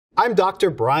I'm Dr.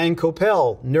 Brian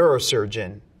Kopell,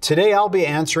 neurosurgeon. Today I'll be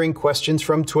answering questions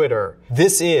from Twitter.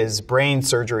 This is Brain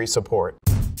Surgery Support.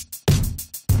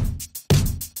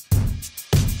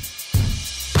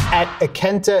 At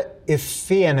Akenta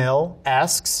Ifianil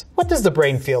asks, what does the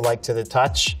brain feel like to the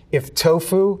touch? If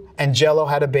tofu and jello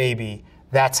had a baby,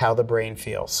 that's how the brain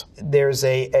feels. There's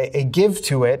a give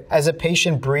to it. As a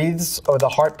patient breathes or the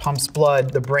heart pumps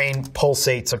blood, the brain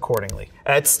pulsates accordingly.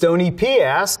 At Stony P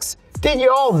asks, did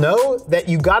you all know that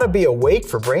you gotta be awake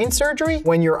for brain surgery?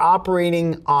 When you're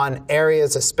operating on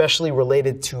areas especially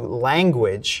related to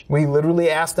language, we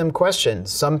literally ask them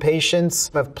questions. Some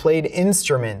patients have played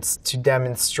instruments to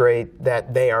demonstrate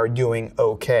that they are doing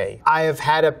okay. I have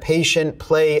had a patient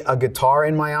play a guitar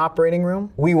in my operating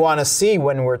room. We wanna see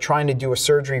when we're trying to do a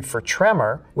surgery for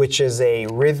tremor, which is a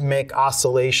rhythmic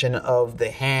oscillation of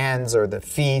the hands or the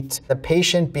feet, the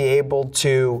patient be able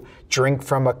to drink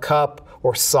from a cup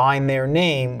or sign their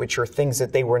name, which are things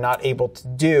that they were not able to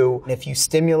do. If you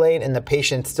stimulate and the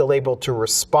patient's still able to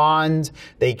respond,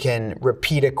 they can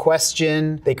repeat a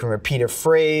question, they can repeat a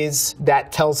phrase,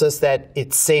 that tells us that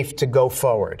it's safe to go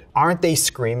forward. Aren't they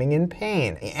screaming in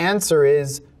pain? The answer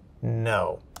is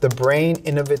no. The brain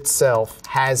in of itself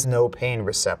has no pain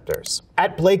receptors.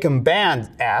 At Blakeham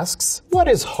Band asks, what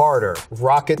is harder,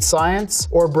 rocket science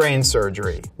or brain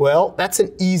surgery? Well, that's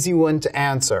an easy one to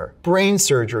answer. Brain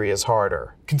surgery is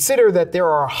harder. Consider that there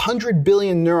are 100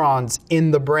 billion neurons in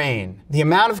the brain. The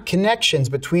amount of connections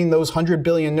between those 100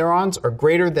 billion neurons are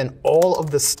greater than all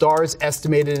of the stars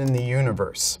estimated in the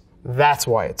universe. That's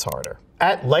why it's harder.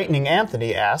 At Lightning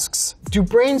Anthony asks, do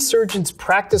brain surgeons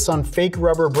practice on fake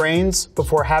rubber brains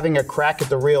before having a crack at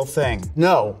the real thing?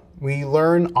 No. We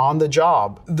learn on the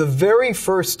job. The very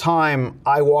first time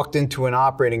I walked into an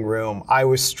operating room, I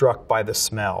was struck by the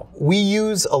smell. We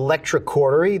use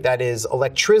electrocautery, that is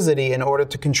electricity, in order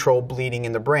to control bleeding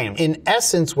in the brain. In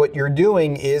essence, what you're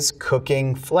doing is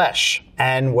cooking flesh.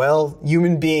 And well,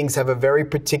 human beings have a very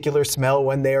particular smell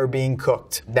when they are being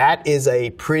cooked. That is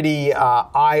a pretty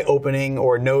eye-opening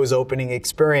or nose-opening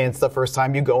experience the first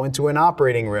time you go into an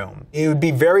operating room. It would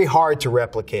be very hard to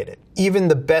replicate it. Even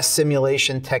the best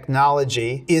simulation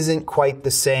technology isn't quite the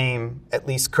same, at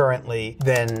least currently,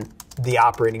 than the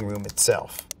operating room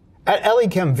itself. At Ellie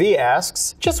V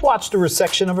asks, just watched a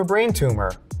resection of a brain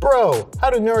tumor. Bro,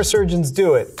 how do neurosurgeons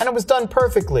do it? And it was done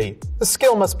perfectly. The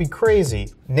skill must be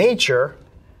crazy. Nature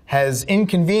has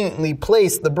inconveniently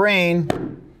placed the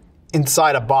brain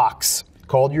inside a box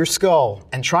called your skull.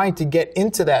 And trying to get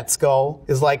into that skull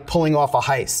is like pulling off a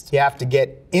heist. You have to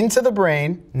get into the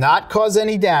brain, not cause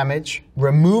any damage,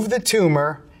 remove the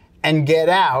tumor, and get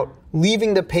out,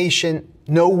 leaving the patient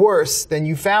no worse than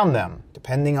you found them.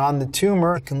 Depending on the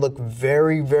tumor, it can look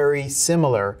very, very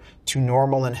similar to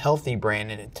normal and healthy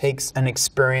brain, and it takes an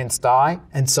experienced eye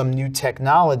and some new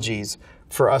technologies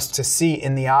for us to see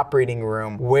in the operating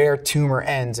room where tumor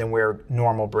ends and where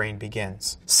normal brain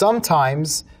begins.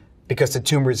 Sometimes, because the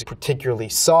tumor is particularly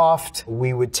soft,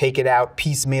 we would take it out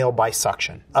piecemeal by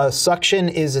suction. A suction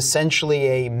is essentially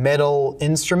a metal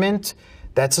instrument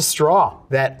that's a straw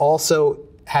that also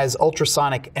has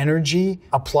ultrasonic energy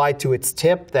applied to its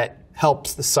tip that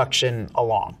helps the suction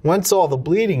along. Once all the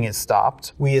bleeding is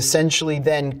stopped, we essentially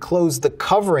then close the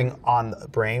covering on the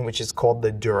brain, which is called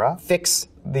the dura, fix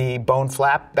the bone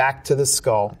flap back to the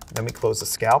skull, then we close the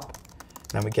scalp,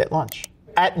 then we get lunch.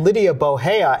 At Lydia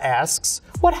Bohea asks,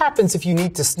 what happens if you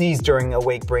need to sneeze during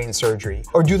awake brain surgery?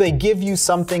 Or do they give you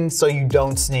something so you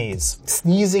don't sneeze?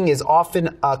 Sneezing is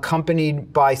often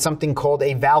accompanied by something called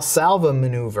a Valsalva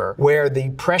maneuver, where the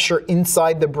pressure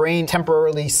inside the brain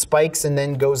temporarily spikes and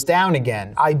then goes down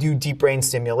again. I do deep brain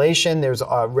stimulation. There's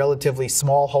a relatively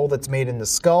small hole that's made in the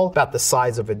skull, about the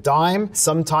size of a dime.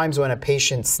 Sometimes when a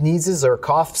patient sneezes or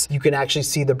coughs, you can actually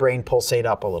see the brain pulsate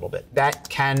up a little bit. That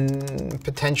can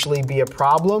potentially be a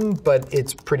problem, but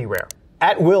it's pretty rare.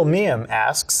 At Will Meeum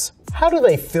asks, how do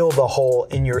they fill the hole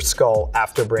in your skull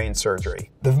after brain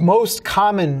surgery? The most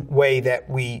common way that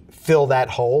we fill that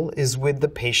hole is with the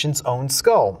patient's own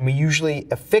skull. We usually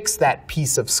affix that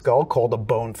piece of skull, called a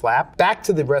bone flap, back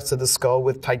to the rest of the skull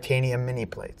with titanium mini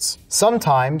plates.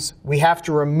 Sometimes we have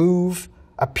to remove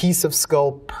a piece of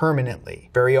skull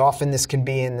permanently. Very often this can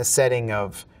be in the setting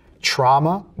of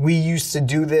trauma. We used to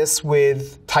do this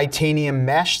with titanium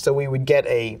mesh, so we would get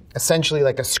essentially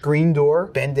like a screen door,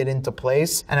 bend it into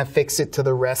place, and affix it to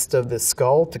the rest of the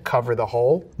skull to cover the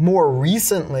hole. More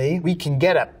recently, we can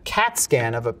get a CAT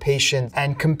scan of a patient,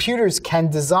 and computers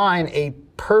can design a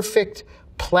perfect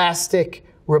plastic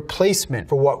replacement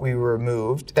for what we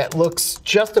removed that looks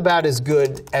just about as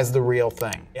good as the real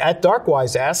thing. At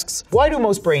Darkwise asks, why do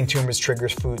most brain tumors trigger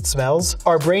food smells?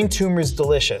 Are brain tumors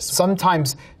delicious?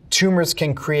 Sometimes tumors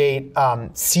can create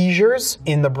seizures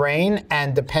in the brain,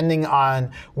 and depending on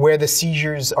where the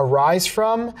seizures arise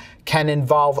from, can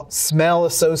involve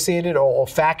smell-associated or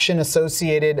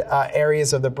olfaction-associated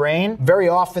areas of the brain. Very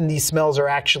often these smells are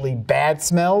actually bad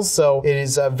smells, so it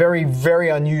is very, very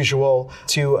unusual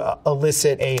to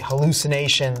elicit a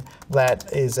hallucination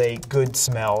that is a good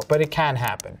smell, but it can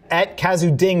happen. At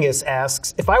Kazudingus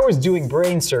asks, if I was doing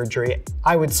brain surgery,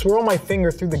 I would swirl my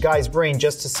finger through the guy's brain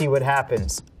just to see what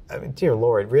happens. I mean, dear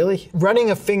Lord, really?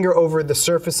 Running a finger over the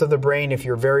surface of the brain, if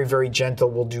you're very, very gentle,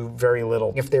 will do very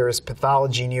little. If there is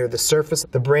pathology near the surface,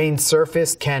 the brain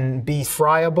surface can be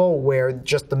friable, where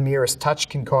just the merest touch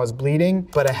can cause bleeding,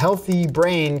 but a healthy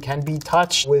brain can be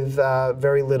touched with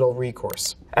very little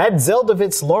recourse. At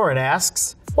Zeldovitz Lauren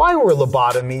asks, why were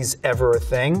lobotomies ever a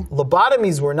thing?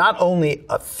 Lobotomies were not only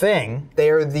a thing, they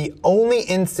are the only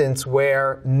instance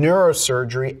where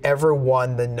neurosurgery ever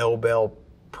won the Nobel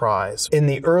Prize. In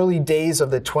the early days of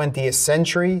the 20th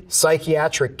century,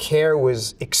 psychiatric care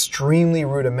was extremely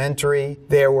rudimentary.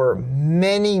 There were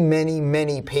many, many,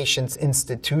 many patients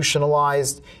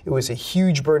institutionalized. It was a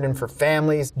huge burden for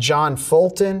families. John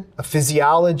Fulton, a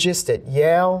physiologist at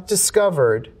Yale,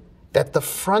 discovered that the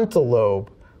frontal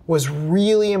lobe was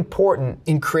really important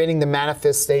in creating the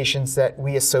manifestations that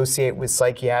we associate with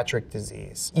psychiatric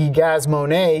disease. Igaz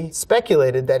Monet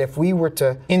speculated that if we were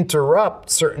to interrupt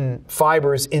certain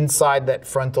fibers inside that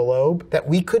frontal lobe, that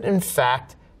we could in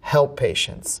fact help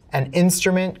patients. An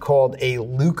instrument called a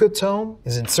leucotome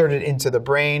is inserted into the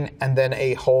brain, and then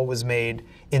a hole was made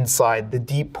inside the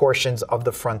deep portions of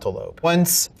the frontal lobe.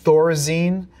 Once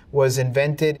Thorazine was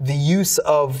invented, the use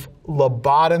of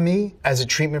lobotomy as a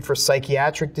treatment for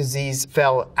psychiatric disease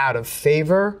fell out of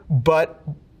favor, but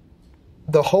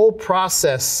the whole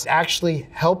process actually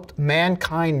helped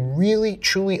mankind really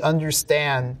truly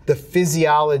understand the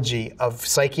physiology of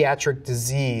psychiatric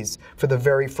disease for the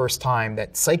very first time.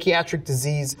 That psychiatric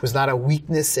disease was not a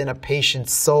weakness in a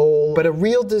patient's soul, but a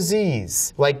real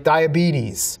disease like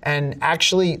diabetes, and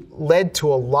actually led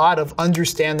to a lot of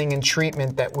understanding and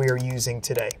treatment that we are using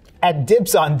today. At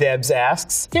Dibs on Debs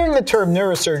asks, hearing the term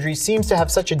neurosurgery seems to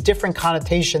have such a different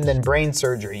connotation than brain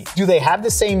surgery. Do they have the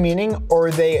same meaning, or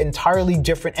are they entirely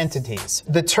different entities?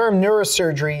 The term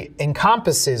neurosurgery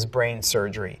encompasses brain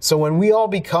surgery. So when we all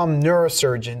become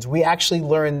neurosurgeons, we actually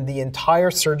learn the entire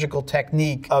surgical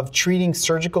technique of treating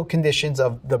surgical conditions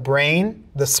of the brain,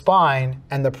 the spine,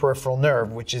 and the peripheral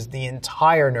nerve, which is the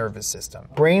entire nervous system.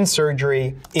 Brain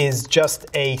surgery is just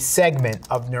a segment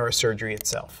of neurosurgery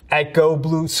itself. At Go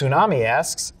Blue Tsunami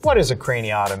asks, what is a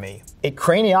craniotomy? A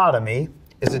craniotomy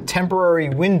is a temporary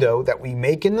window that we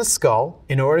make in the skull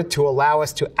in order to allow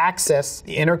us to access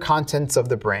the inner contents of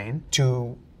the brain,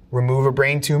 to remove a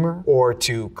brain tumor, or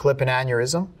to clip an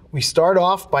aneurysm. We start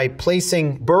off by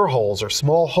placing burr holes or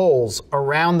small holes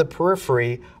around the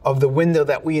periphery of the window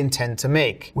that we intend to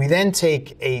make. We then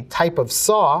take a type of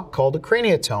saw called a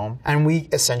craniotome, and we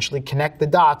essentially connect the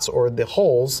dots or the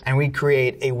holes, and we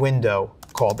create a window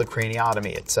called the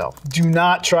craniotomy itself. Do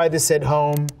not try this at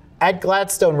home. At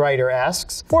Gladstone Writer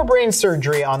asks, for brain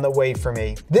surgery on the way for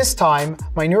me. This time,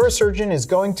 my neurosurgeon is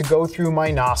going to go through my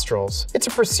nostrils. It's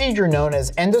a procedure known as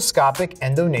endoscopic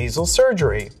endonasal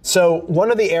surgery. So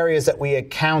one of the areas that we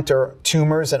encounter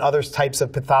tumors and other types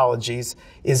of pathologies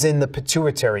is in the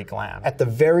pituitary gland, at the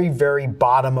very, very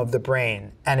bottom of the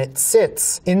brain. And it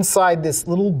sits inside this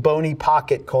little bony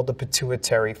pocket called the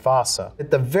pituitary fossa. At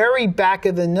the very back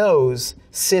of the nose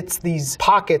sits these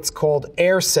pockets called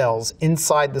air cells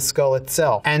inside the skull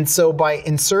itself. And so by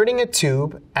inserting a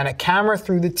tube and a camera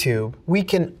through the tube, we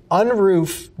can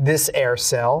unroof this air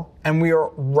cell, and we are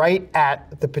right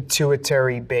at the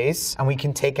pituitary base, and we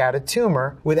can take out a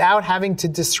tumor without having to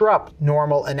disrupt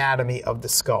normal anatomy of the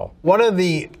skull. One of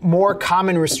the more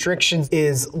common restrictions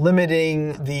is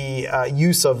limiting the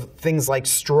use of things like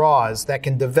straws that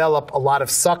can develop a lot of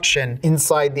suction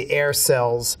inside the air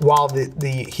cells while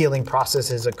the healing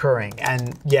process is occurring.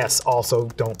 And yes, also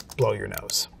don't blow your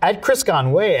nose. At Chris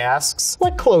Gonway asks,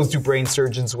 what clothes do brain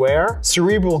surgeons wear?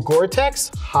 Cerebral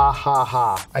Gore-Tex? Ha ha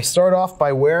ha. I start off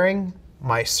by wearing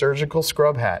my surgical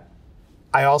scrub hat.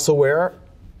 I also wear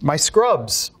my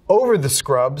scrubs. Over the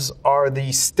scrubs are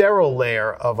the sterile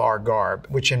layer of our garb,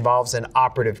 which involves an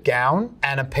operative gown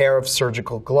and a pair of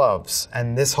surgical gloves.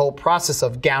 And this whole process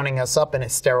of gowning us up in a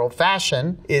sterile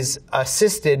fashion is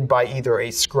assisted by either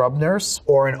a scrub nurse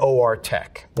or an OR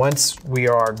tech. Once we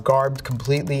are garbed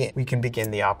completely, we can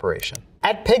begin the operation.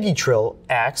 At Peggy Trill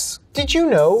asks, did you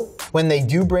know when they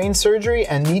do brain surgery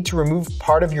and need to remove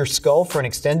part of your skull for an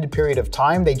extended period of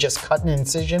time, they just cut an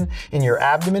incision in your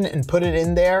abdomen and put it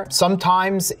in there?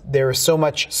 Sometimes there is so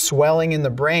much swelling in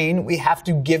the brain, we have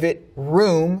to give it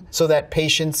room so that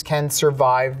patients can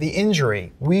survive the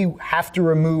injury. We have to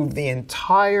remove the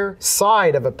entire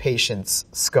side of a patient's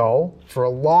skull for a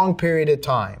long period of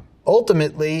time.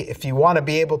 Ultimately, if you want to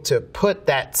be able to put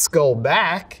that skull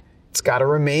back, it's got to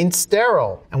remain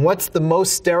sterile. And what's the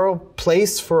most sterile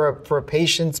place for a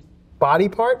patient's body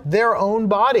part? Their own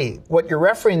body. What you're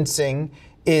referencing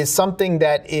is something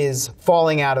that is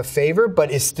falling out of favor but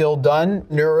is still done.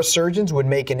 Neurosurgeons would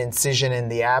make an incision in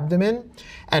the abdomen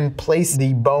and place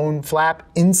the bone flap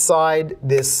inside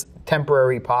this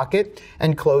temporary pocket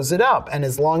and close it up. And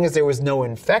as long as there was no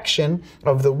infection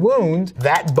of the wound,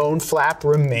 that bone flap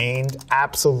remained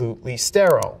absolutely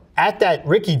sterile. At that,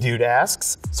 Ricky Dude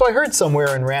asks, so I heard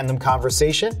somewhere in random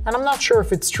conversation, and I'm not sure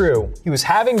if it's true. He was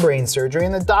having brain surgery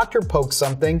and the doctor poked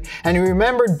something, and he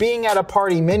remembered being at a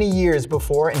party many years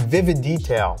before in vivid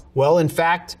detail. Well, in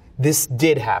fact, this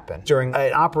did happen during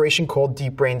an operation called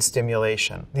deep brain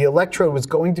stimulation. The electrode was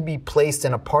going to be placed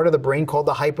in a part of the brain called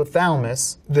the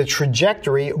hypothalamus. The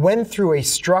trajectory went through a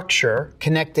structure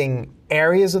connecting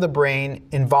areas of the brain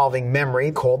involving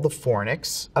memory called the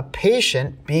fornix. A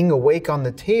patient, being awake on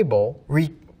the table,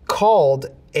 recalled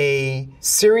a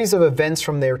series of events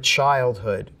from their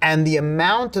childhood. And the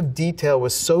amount of detail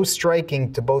was so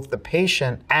striking to both the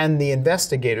patient and the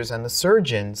investigators and the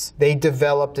surgeons, they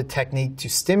developed a technique to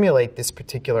stimulate this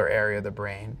particular area of the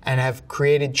brain and have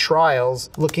created trials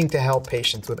looking to help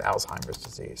patients with Alzheimer's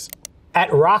disease. At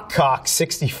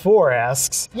Rockcock64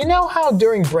 asks, you know how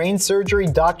during brain surgery,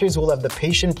 doctors will have the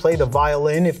patient play the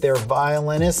violin if they're a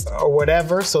violinist or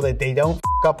whatever so that they don't f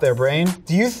up their brain?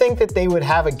 Do you think that they would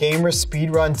have a gamer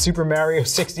speedrun Super Mario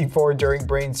 64 during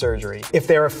brain surgery? If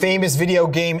they're a famous video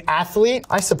game athlete,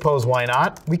 I suppose why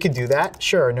not? We could do that.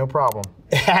 Sure, no problem.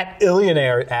 At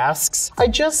Illionaire asks, I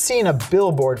just seen a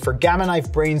billboard for Gamma Knife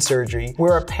brain surgery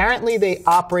where apparently they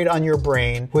operate on your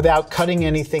brain without cutting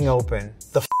anything open.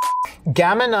 The f***?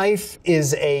 Gamma knife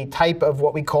is a type of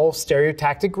what we call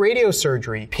stereotactic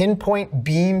radiosurgery. Pinpoint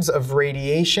beams of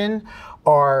radiation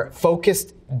are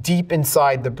focused deep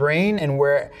inside the brain, and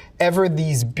wherever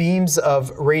these beams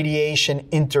of radiation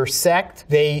intersect,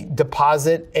 they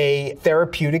deposit a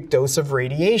therapeutic dose of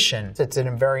radiation. It's a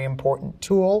very important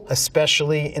tool,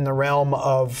 especially in the realm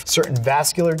of certain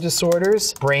vascular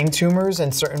disorders, brain tumors,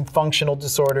 and certain functional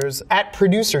disorders. At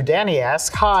producer Danny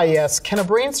asks, hi, yes, can a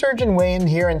brain surgeon weigh in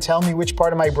here and tell me which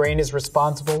part of my brain is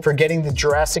responsible for getting the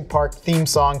Jurassic Park theme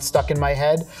song stuck in my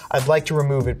head? I'd like to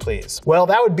remove it, please. Well,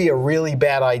 that would be a really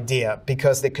bad idea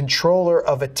because the controller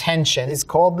of attention is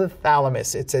called the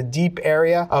thalamus. It's a deep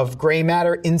area of gray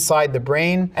matter inside the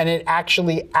brain, and it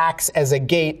actually acts as a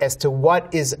gate as to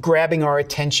what is grabbing our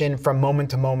attention from moment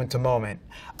to moment to moment.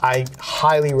 I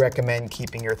highly recommend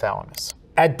keeping your thalamus.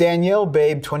 At Danielle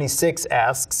Babe 26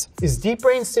 asks, is deep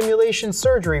brain stimulation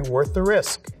surgery worth the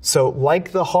risk? So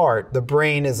like the heart, the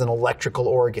brain is an electrical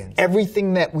organ.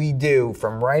 Everything that we do,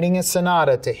 from writing a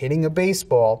sonata to hitting a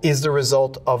baseball, is the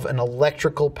result of an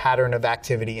electrical pattern of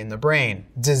activity in the brain.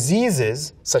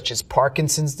 Diseases such as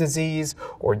Parkinson's disease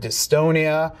or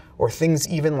dystonia or things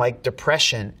even like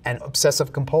depression and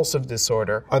obsessive compulsive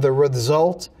disorder are the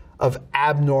result of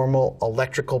abnormal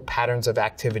electrical patterns of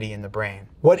activity in the brain.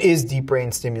 What is deep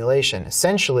brain stimulation?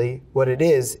 Essentially, what it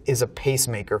is a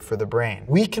pacemaker for the brain.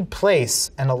 We can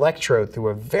place an electrode through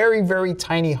a very, very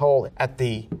tiny hole at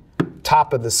the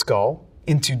top of the skull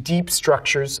into deep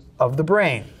structures of the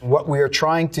brain. What we are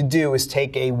trying to do is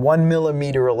take a 1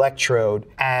 millimeter electrode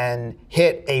and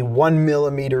hit a 1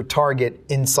 millimeter target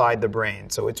inside the brain.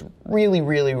 So it's really,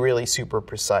 really, really super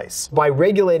precise. By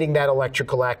regulating that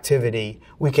electrical activity,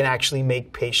 we can actually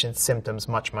make patients' symptoms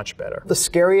much, much better. The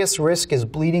scariest risk is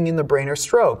bleeding in the brain or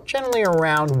stroke, generally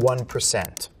around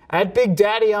 1%. At Big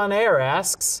Daddy on Air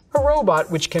asks, a robot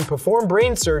which can perform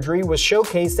brain surgery was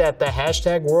showcased at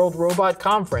the World Robot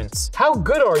Conference. How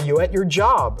good are you at your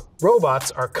job?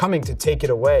 Robots are coming to take it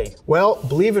away. Well,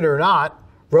 believe it or not,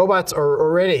 robots are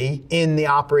already in the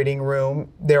operating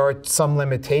room. There are some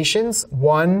limitations.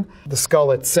 One, the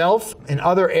skull itself. In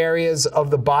other areas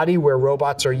of the body where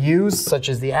robots are used, such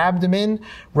as the abdomen,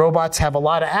 robots have a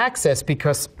lot of access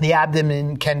because the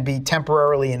abdomen can be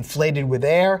temporarily inflated with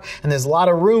air, and there's a lot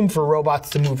of room for robots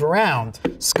to move around.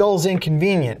 Skull's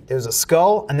inconvenient. There's a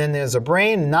skull, and then there's a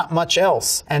brain, not much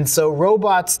else. And so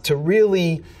robots, to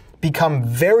really become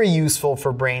very useful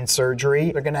for brain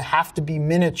surgery. They're going to have to be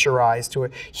miniaturized to a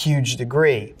huge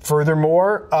degree.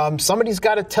 Furthermore, somebody's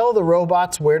got to tell the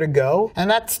robots where to go, and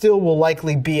that still will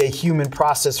likely be a human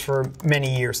process for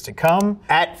many years to come.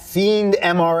 At Fiend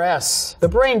MRS, the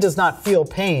brain does not feel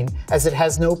pain as it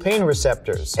has no pain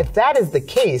receptors. If that is the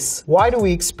case, why do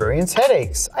we experience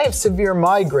headaches? I have severe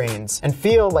migraines and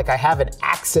feel like I have an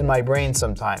axe in my brain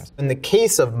sometimes. In the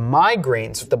case of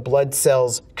migraines, the blood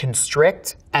cells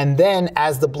constrict, and then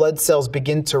as the blood cells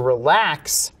begin to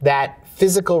relax, that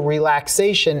physical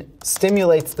relaxation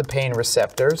stimulates the pain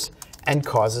receptors and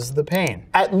causes the pain.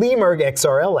 At Lemurg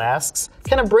XRL asks,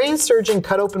 can a brain surgeon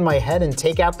cut open my head and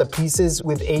take out the pieces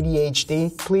with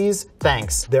ADHD, please?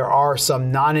 Thanks. There are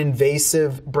some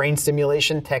non-invasive brain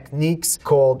stimulation techniques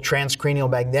called transcranial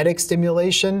magnetic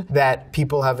stimulation that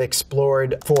people have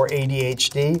explored for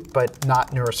ADHD, but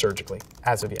not neurosurgically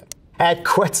as of yet. At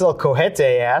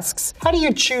Quetzalcohete asks, how do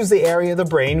you choose the area of the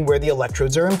brain where the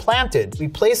electrodes are implanted? We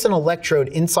place an electrode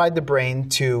inside the brain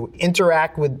to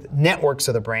interact with networks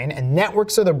of the brain, and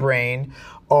networks of the brain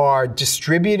are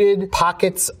distributed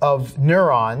pockets of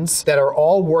neurons that are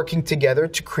all working together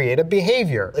to create a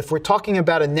behavior. If we're talking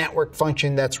about a network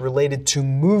function that's related to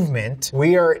movement,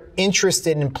 we are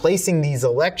interested in placing these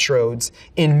electrodes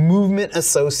in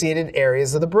movement-associated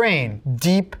areas of the brain.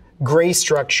 Deep gray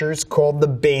structures called the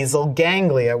basal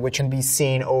ganglia, which can be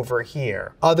seen over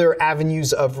here. Other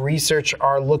avenues of research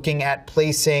are looking at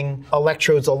placing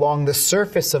electrodes along the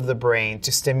surface of the brain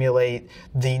to stimulate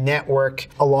the network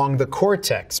along the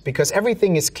cortex, because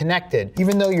everything is connected.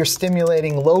 Even though you're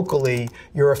stimulating locally,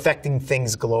 you're affecting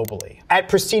things globally. At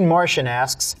Pristine Martian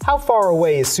asks, how far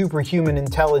away is superhuman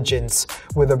intelligence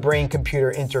with a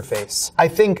brain-computer interface? I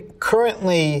think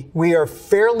currently we are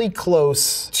fairly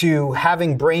close to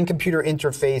having brain-computer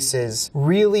interfaces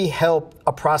really help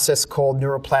a process called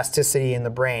neuroplasticity in the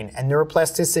brain. And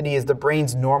neuroplasticity is the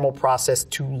brain's normal process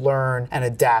to learn and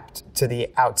adapt to the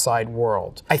outside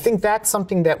world. I think that's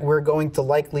something that we're going to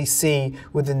likely see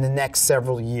within the next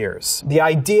several years. The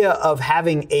idea of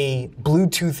having a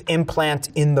Bluetooth implant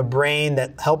in the brain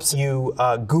that helps you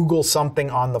Google something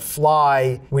on the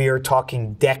fly, we are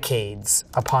talking decades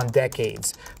upon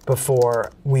decades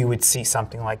before we would see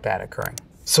something like that occurring.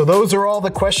 So those are all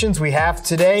the questions we have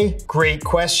today. Great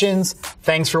questions.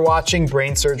 Thanks for watching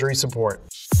Brain Surgery Support.